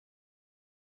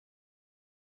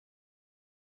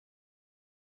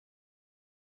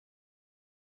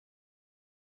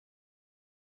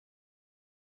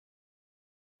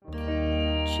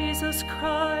Jesus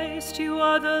Christ, you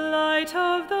are the light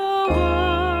of the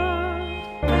world.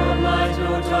 The light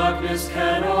no darkness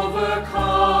can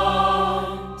overcome.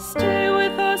 Stay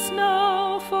with us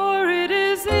now, for it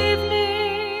is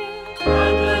evening,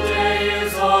 and the day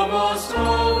is almost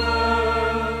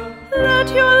over. Let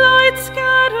your light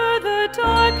scatter the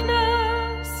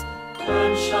darkness,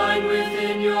 and shine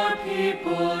within your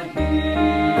people here.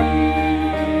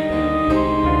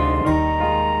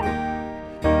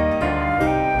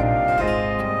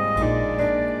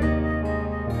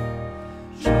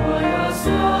 Joyous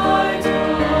light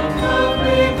of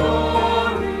heavenly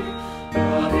glory,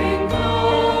 loving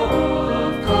glow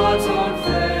of God's own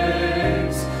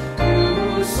face, you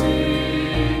who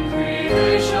sing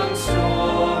creation's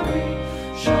story,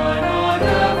 shine on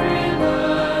every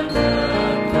land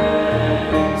and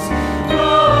place.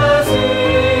 Now as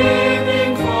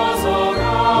evening falls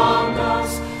around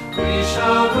us, we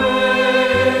shall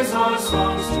raise our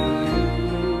songs to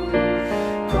you,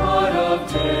 God of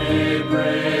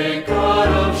daybreak, God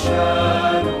of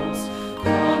shadows,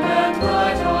 come and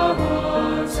light our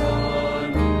hearts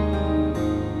anew.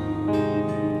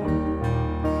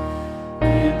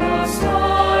 In the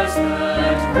stars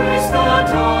that grace the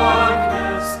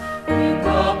darkness, in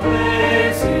the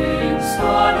blazing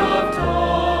sun of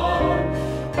dawn,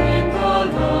 in the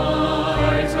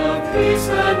light of peace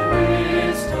and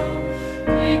wisdom,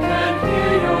 we can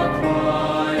hear your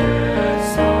quiet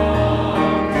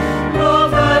song.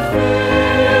 Love that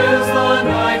fills the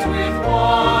night with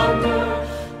wonder,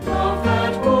 love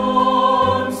that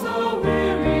warms the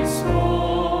weary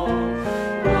soul,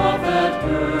 love that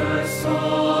bursts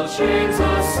all chains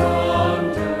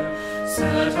asunder,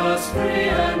 set us free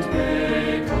and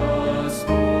make us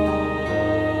whole.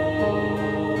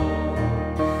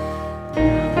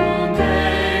 You who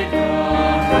make the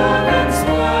heaven's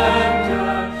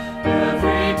splendor,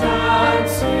 every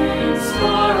dancing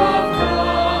star of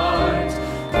light,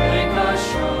 make us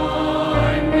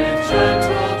shine with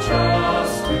gentle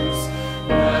justice,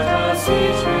 let us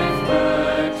each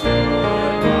reflect your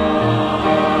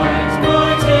light.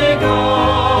 Mighty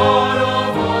God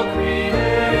of all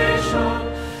creation,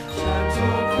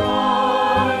 gentle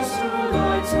Christ who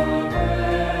lights the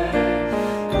way,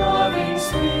 loving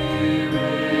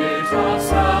Spirit of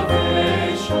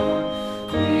salvation,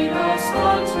 lead us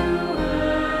unto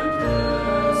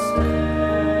endless day.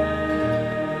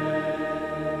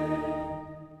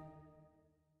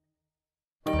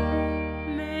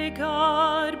 may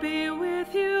God be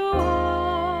with you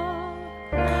all.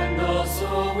 And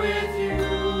also with you.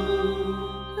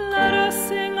 Let us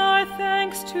sing our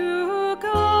thanks to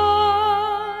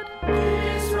God.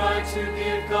 It is right to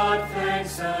give God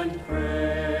thanks and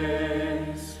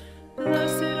praise.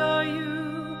 Blessed are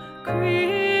you,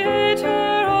 Creator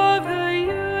of the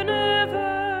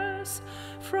universe.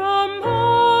 From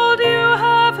old you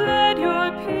have led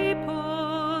your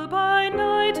people by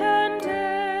night and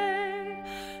day.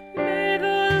 May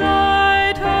the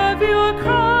light of your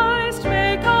Christ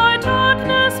make our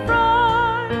darkness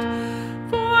bright.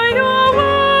 For your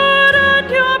word and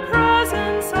your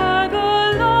presence are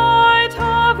the light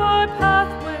of our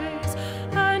pathways,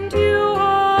 and you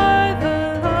are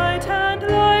the light and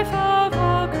life of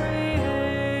all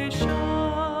creation.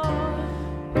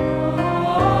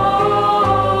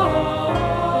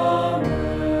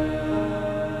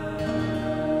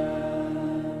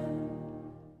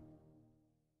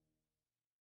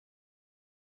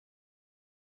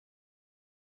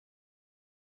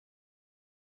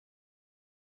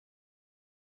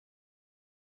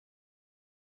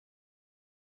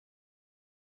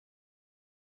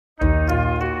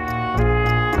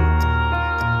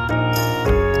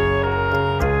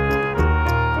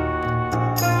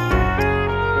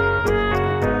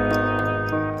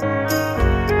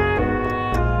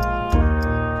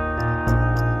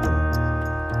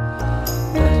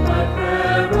 Let my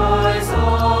prayer rise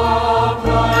up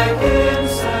like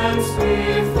incense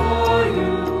before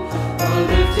you, the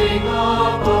lifting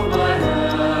up of my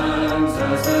hands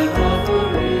as an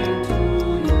offering to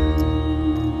you.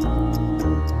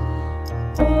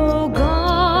 Oh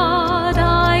God,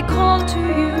 I call to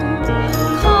you.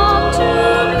 Come to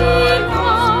me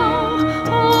now.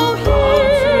 Oh,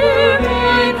 hear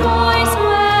my voice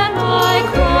when I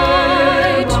cry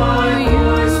to you.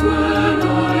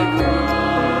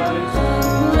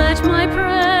 Let my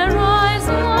prayer rise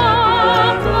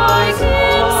up like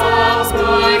incense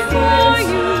before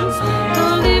you,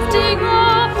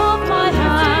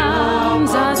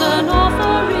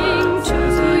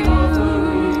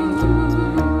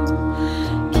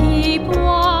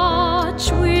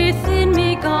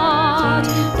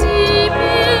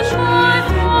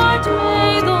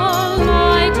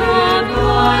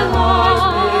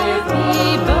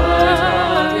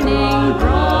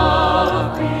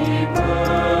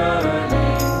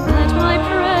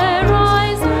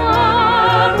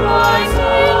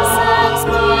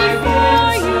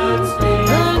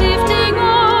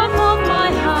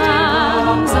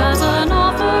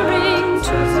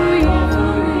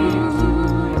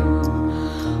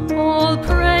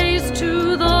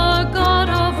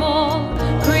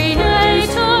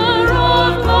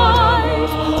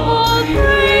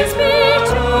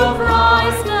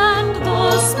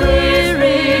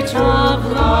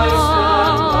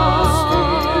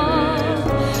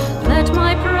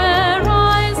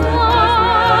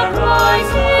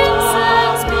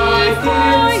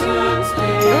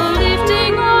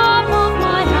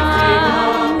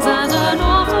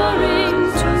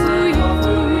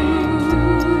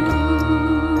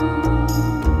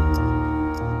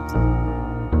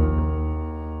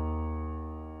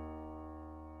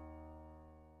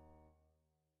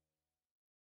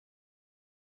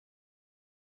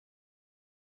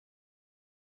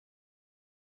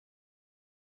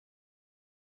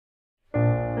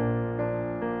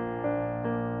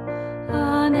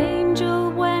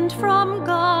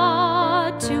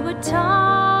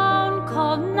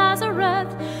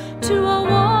 to a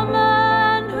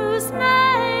woman whose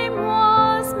name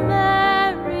was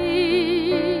Mary.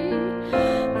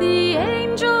 The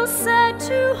angel said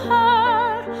to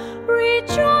her,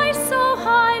 "Rejoice, so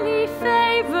highly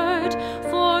favored,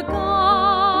 for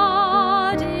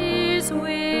God is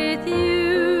with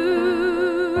you.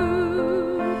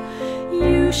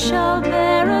 You shall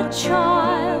bear a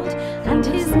child, and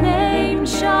his name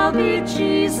shall be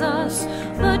Jesus,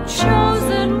 the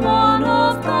chosen one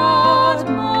of God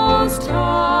Most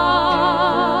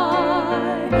High."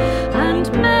 And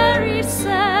Mary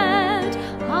said,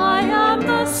 "I am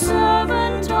the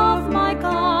servant of my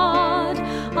God.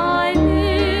 I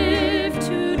live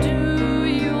to do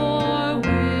your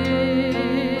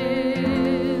will."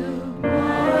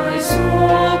 My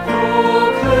soul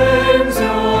proclaims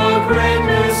your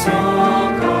greatness, O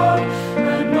God,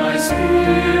 and my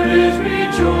spirit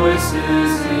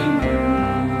rejoices in you.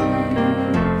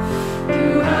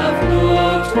 You have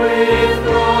looked with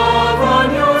love on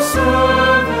your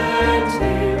servant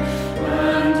here,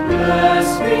 and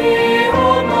blessed me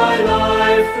all my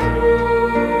life through.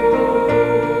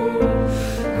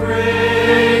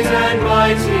 Great and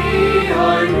mighty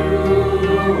are you,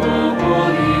 O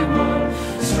Holy One.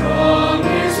 Strong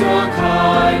is your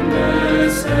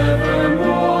kindness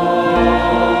evermore.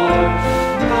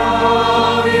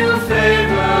 How you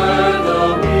favor the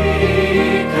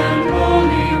weak and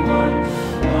lowly one,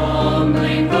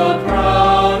 humbling the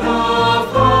proud of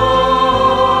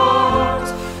heart.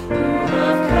 You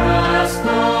have cast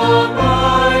the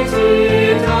mighty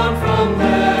down from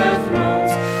their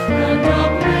thrones, and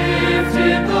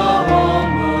uplifted the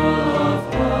humble of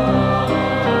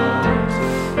heart.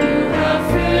 You have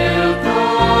filled the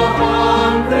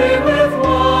hungry with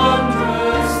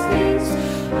wondrous things,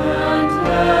 and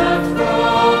left the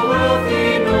wealthy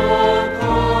no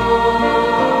part.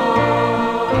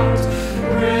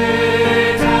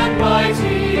 Great and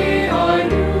mighty are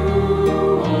you,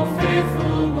 O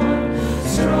faithful one.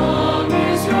 Strong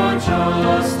is your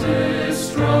justice,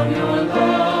 strong your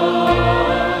love.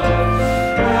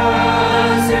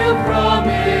 As you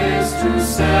promised to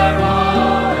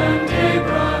Sarah and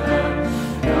Abraham,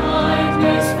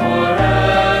 kindness forevermore.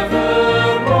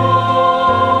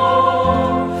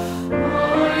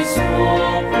 My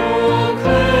soul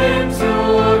proclaims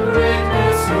your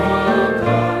greatness, O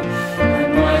God, and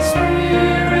my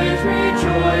spirit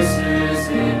rejoices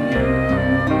in you.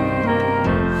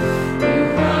 You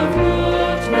have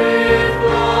looked with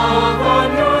love on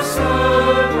your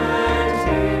servant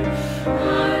here,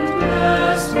 and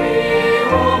blessed me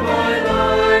all my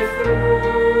life through.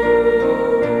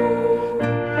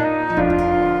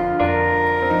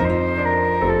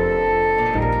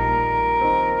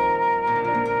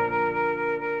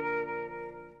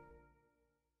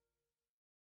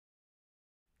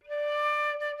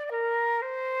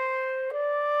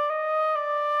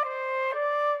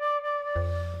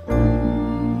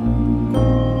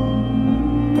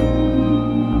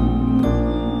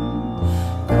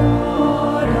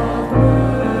 God of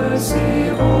mercy,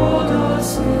 hold us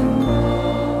in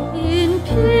love. In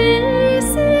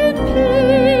peace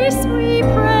we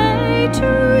pray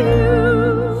to you.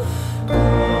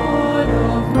 God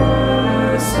of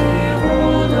mercy,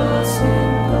 hold us in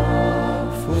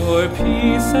love. For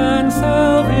peace and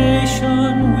salvation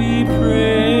we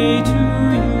pray to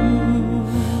you.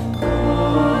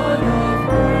 God of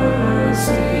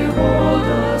mercy, hold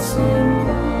us in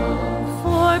love.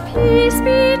 For peace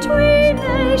between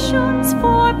nations,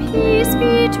 for peace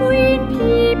between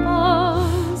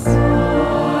peoples.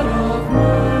 God of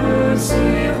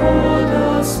mercy, hold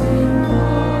us in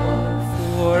love.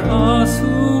 For us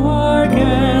who are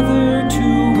gathered to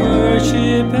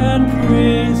worship and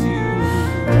praise you.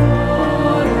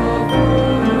 God of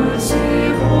mercy,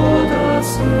 hold us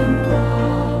in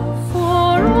love.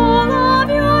 For all of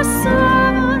your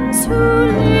servants who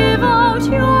live out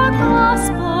your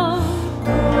gospel.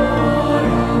 God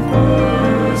of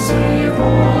mercy,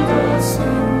 hold us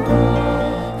in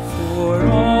love. For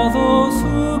all those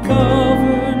who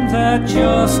govern, that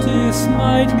justice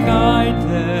might guide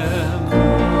them.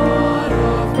 God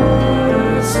of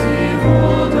mercy,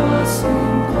 hold us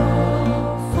in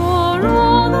love. For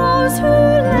all those who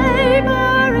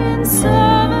labor in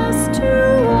service to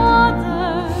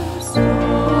others.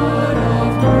 God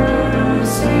of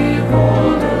mercy,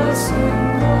 hold us in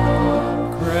love.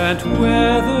 Grant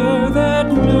weather that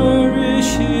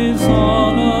nourishes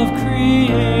all of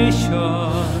creation.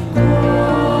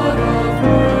 God of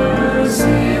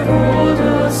mercy, hold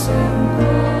us in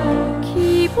love.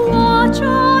 Keep watch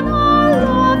on our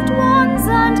loved ones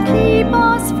and keep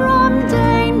us from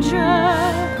danger.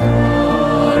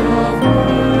 God of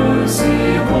mercy,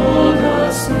 hold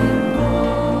us in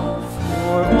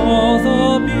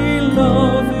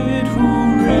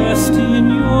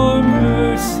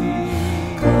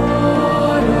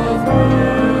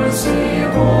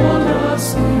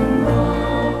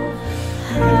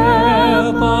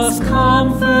us,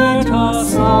 comfort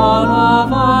us all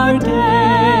of our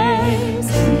days.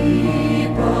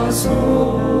 Keep us,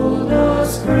 hold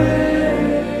us,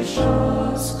 gracious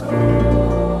God.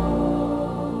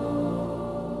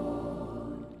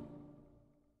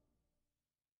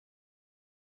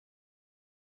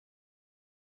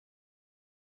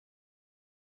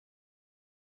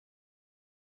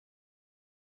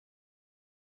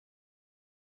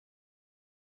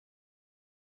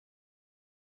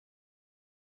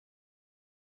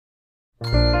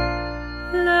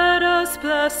 Let us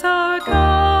bless our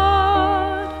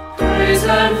God. Praise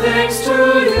and thanks to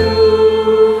you,